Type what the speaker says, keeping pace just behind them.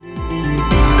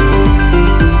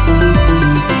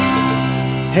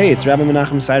Hey, it's Rabbi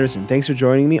Menachem Siderson. Thanks for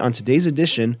joining me on today's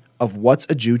edition of What's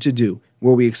a Jew to Do,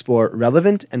 where we explore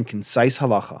relevant and concise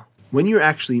halacha. When you're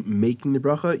actually making the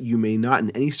bracha, you may not in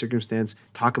any circumstance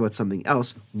talk about something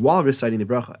else while reciting the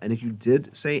bracha. And if you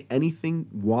did say anything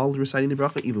while reciting the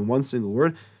bracha, even one single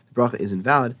word, the bracha is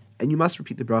invalid, and you must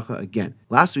repeat the bracha again.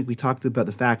 Last week we talked about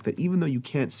the fact that even though you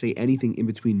can't say anything in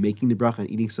between making the bracha and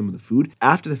eating some of the food,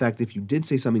 after the fact, if you did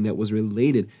say something that was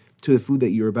related to the food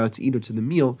that you're about to eat or to the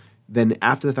meal, then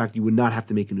after the fact you would not have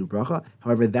to make a new bracha.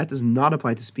 However, that does not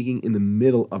apply to speaking in the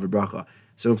middle of a bracha.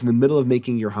 So if in the middle of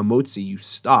making your hamotzi, you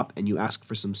stop and you ask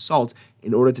for some salt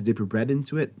in order to dip your bread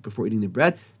into it before eating the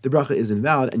bread, the bracha is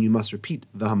invalid and you must repeat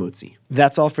the hamotzi.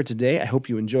 That's all for today. I hope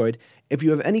you enjoyed. If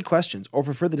you have any questions or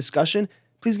for further discussion,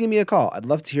 please give me a call. I'd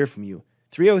love to hear from you.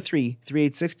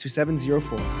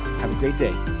 303-386-2704. Have a great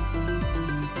day.